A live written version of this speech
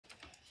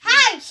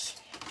gosh!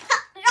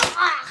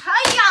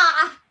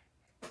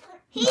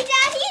 He's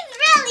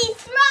really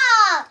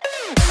strong!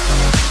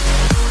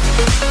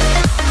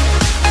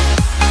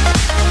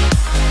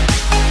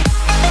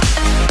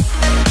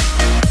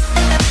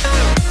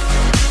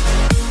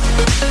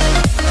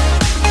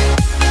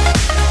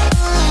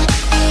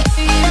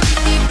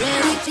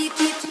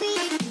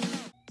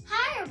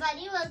 Hi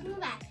everybody, welcome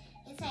back.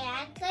 It's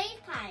Ayan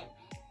Playtime.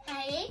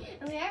 Today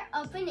we're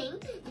opening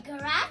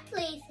garage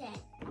playset.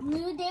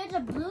 There's a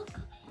blue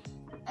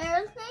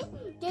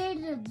airplane,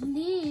 there's a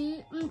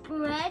blue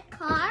red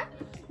car,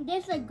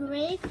 there's a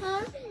gray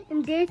car,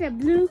 and there's a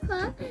blue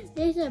car,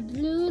 there's a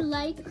blue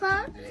light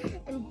car,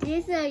 and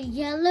there's a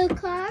yellow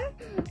car,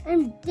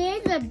 and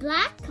there's a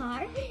black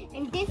car,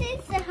 and this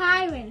is the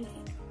sirens.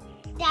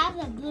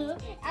 That's a blue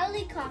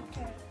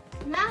helicopter.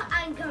 Now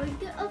I'm going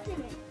to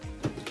open it.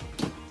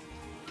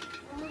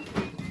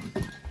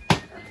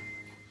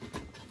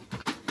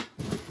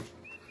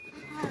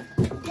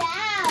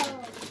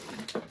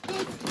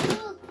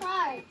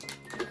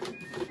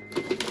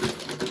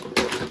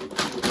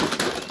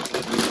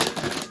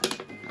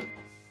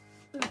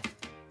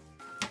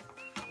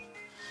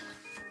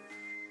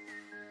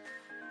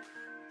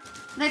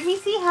 Let me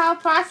see how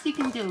fast you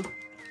can do.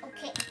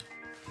 Okay.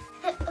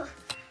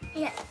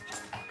 Yeah.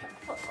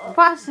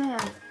 Fast,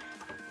 yeah.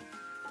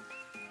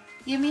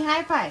 Give me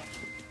high five.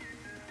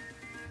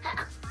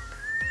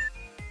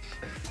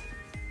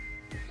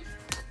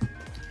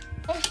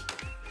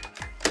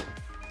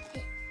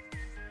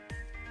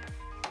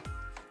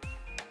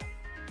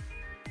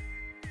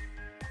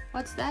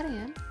 What's that,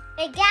 Ian?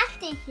 A gas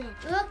station.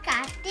 Look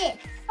at this.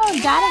 Oh,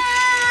 got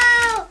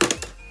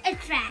it. A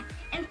track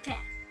and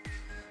track.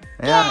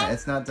 Yeah,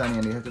 it's not done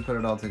yet. You have to put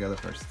it all together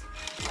first.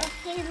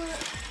 Okay,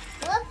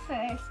 look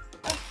first.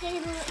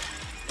 Okay,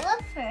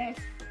 look first.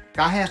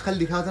 कहाँ है अक्ल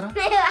दिखाओ जरा. I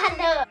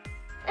know.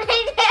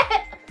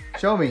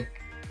 Show me.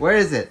 Where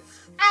is it?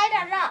 I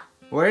don't know.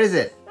 Where is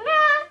it? No.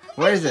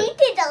 Where is it? I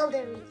ate it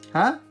already.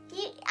 Huh?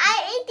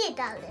 I ate it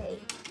already.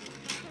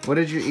 What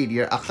did you eat?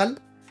 Your akal?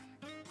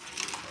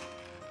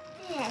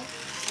 Yes.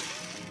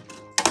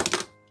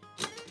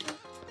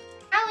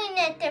 Now we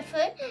need to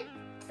put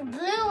the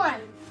blue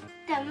one,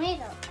 the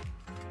middle.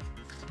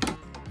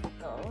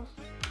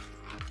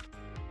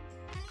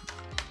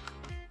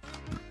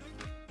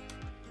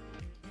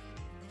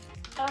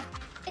 Oh,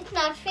 it's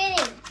not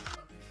fitting.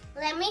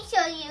 Let me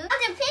show you how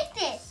to fix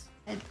this.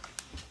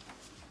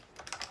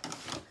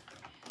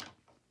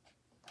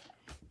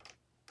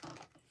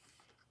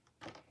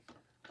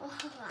 Oh,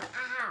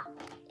 wow.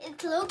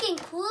 It's looking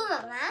cool,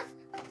 Mama.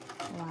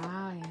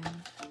 Wow, yeah.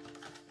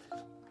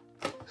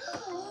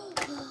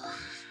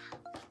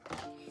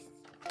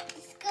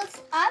 This goes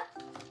up.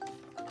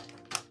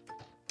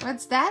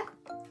 What's that?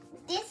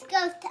 This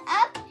goes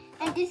up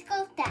and this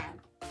goes down.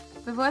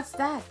 But what's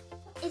that?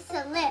 It's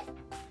a lip.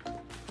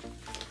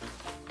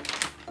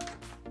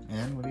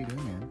 Ann, what are you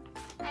doing, Ann?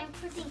 I'm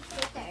putting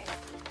stickers.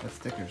 What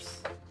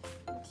stickers?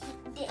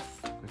 This.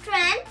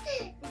 Friend,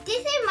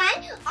 this is my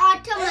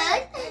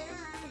automatic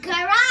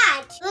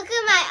garage. Look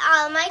at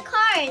all my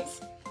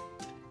cars.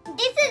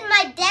 This is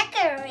my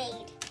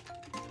decorate.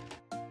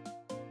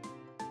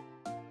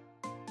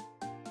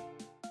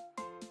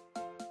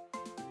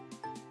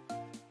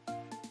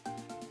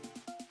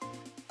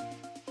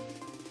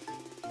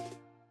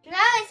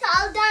 Now it's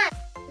all done.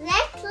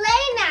 Let's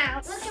play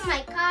now. Look at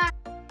my car.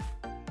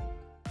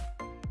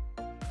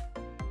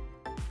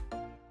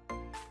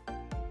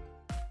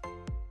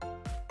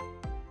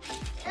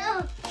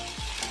 Oh,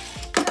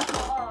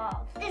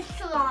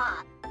 it's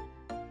long.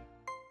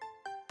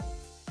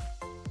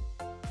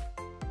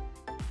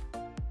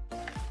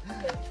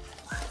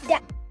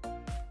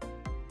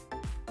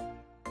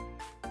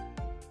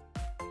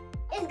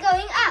 It's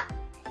going up.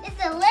 It's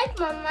a lift,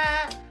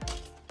 Mama.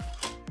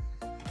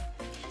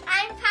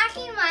 I'm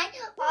packing my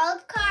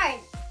old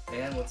cars.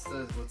 Ann, what's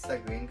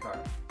that green car?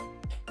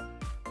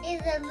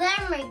 It's a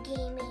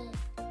Lamborghini.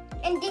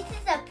 And this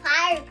is a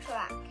fire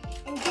truck.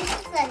 And this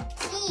is a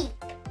Jeep.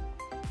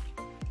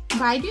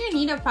 Why do you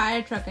need a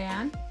fire truck,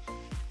 Ayan?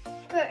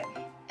 For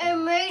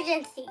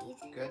emergencies.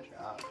 Good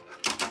job.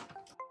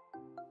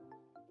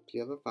 Do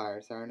you have a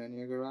fire siren in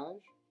your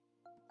garage?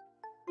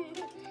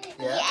 Yeah?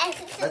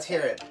 Yes. Let's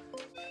hear it.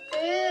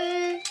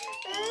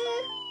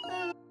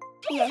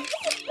 Yes.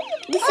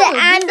 This is an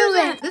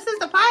ambulance. This is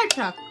the fire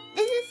truck.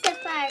 This is the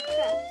fire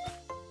truck.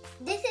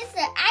 This is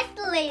the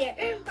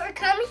accelerator. Or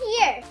come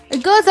here.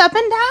 It goes up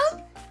and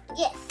down?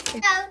 Yes. So,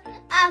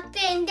 up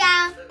and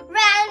down,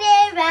 round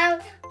and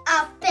round,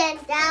 up and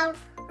down,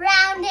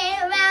 round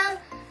and round,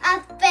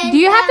 up and down. Do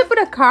you have to put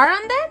a car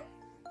on that?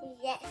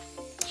 Yes.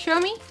 Show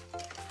me.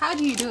 How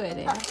do you do it,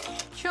 Ayan?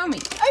 Show me.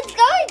 Let's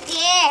go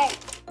there.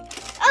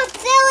 Oh,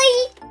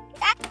 silly.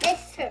 That's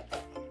perfect.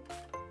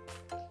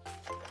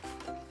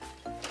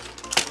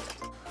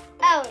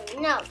 Oh,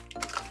 no.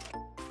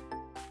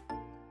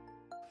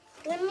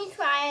 Let me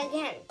try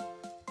again.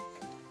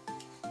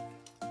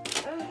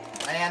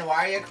 Ayan,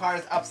 why are your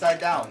cars upside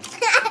down?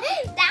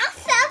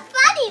 That's so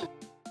funny.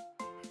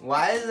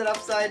 Why is it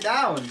upside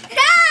down?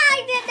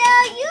 I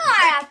Skrindo, you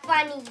are a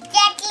funny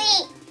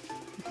Declan.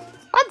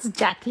 What's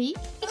Jackie?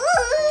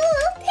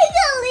 Ooh,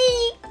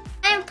 Piggly.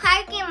 I'm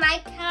parking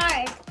my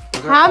car.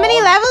 How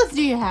many levels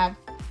do you have?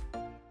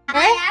 I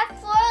have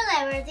 4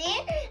 levels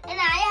here, and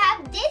I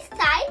have this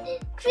side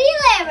 3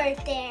 levels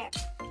there.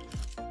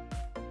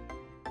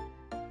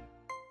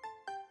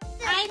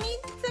 I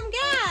need some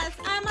gas.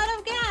 I'm out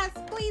of gas.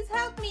 Please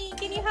help me.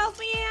 Can you help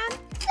me, Ann?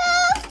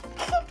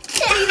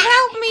 Please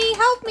help me.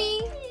 Help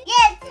me.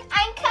 Yes,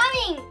 I'm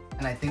coming.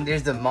 And I think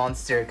there's a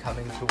monster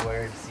coming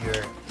towards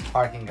your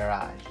parking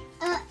garage.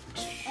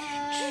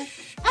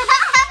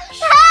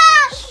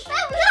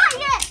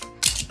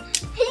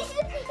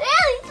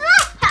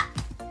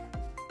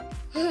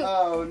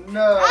 Oh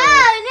no!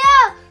 Oh no!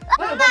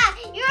 Mama,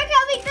 you're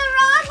coming the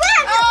wrong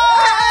way!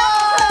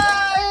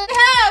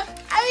 Help!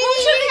 Who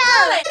should we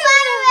call it?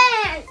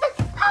 Spider-Man!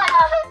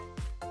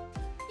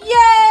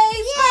 Yay!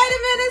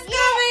 Spider-Man is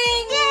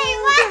coming! Yay,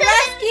 To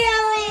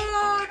rescue!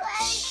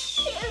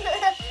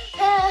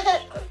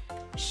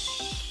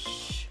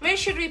 Where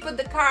should we put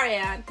the car,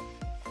 Ann?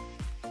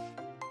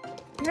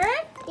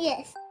 Here?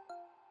 Yes.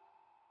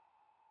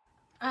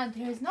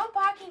 There's no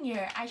parking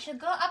here. I should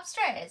go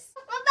upstairs.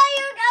 Mama,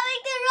 you're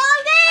coming the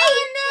wrong way! Oh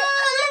no!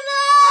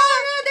 Oh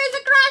no! There's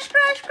a crash!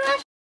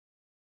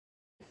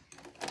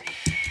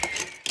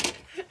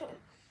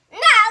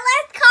 Now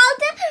let's call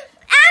the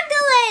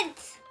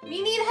ambulance! We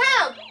need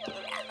help!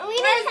 We Where's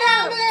need the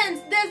help! ambulance?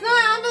 There's no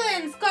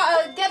ambulance.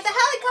 Get the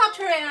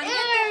helicopter, Ann.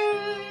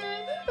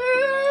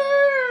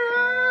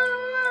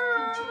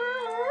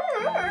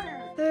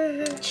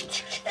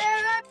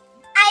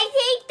 I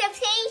take the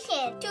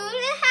patient to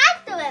the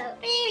hospital.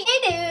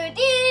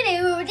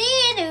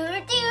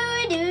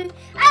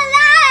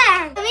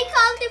 Alarm! We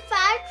call the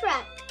fire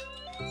truck.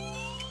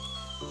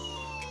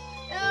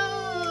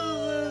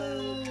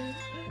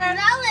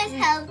 Now let's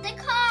help the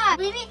car.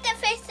 We need to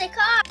fix the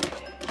car.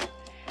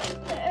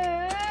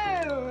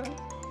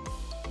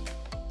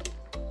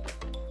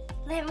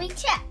 Let me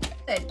check.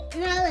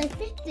 Now let's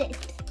fix it.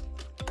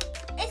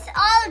 It's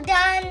all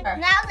done.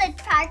 Now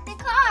let's park the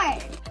car.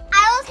 I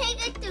will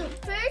take it to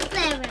first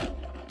level.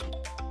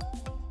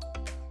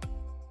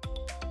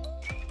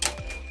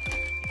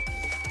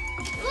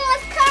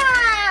 Let's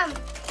come.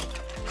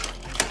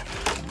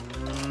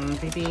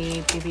 Beep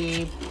beep beep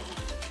beep.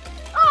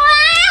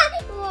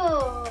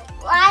 Oh,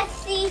 let's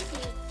see.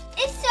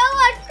 It's so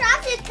much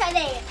traffic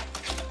today.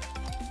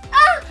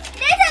 Oh,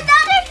 there's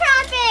another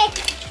traffic.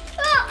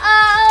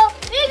 Uh-oh,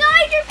 we're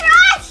going to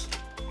crash.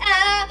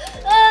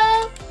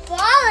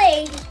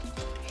 Falling.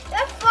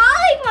 We're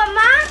falling,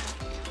 Mama.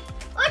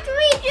 What do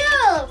we do?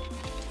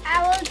 I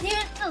will do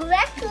the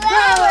next Go!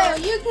 level.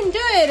 You can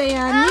do it,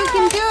 Ayan. You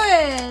can do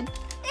it.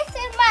 This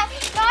is my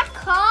not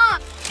car.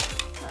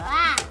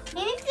 Wow.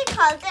 We need to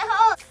call the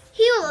host.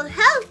 He will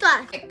help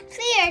us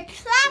clear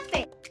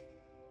traffic.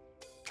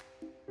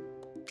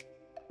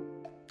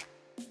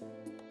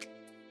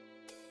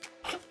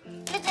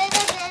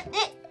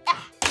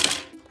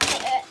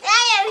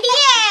 I am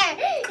here.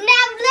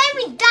 Now let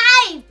me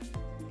dive.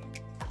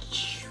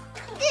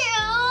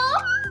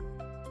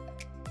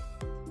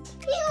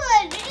 He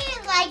would really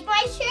like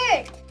my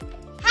shirt.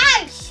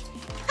 Hush.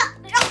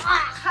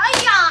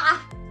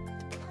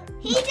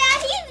 He's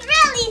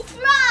really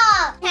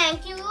strong. Thank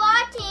you for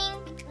watching.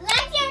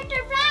 Like and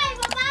subscribe.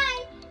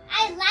 Bye-bye.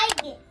 I like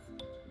it.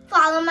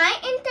 Follow my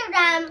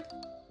Instagram.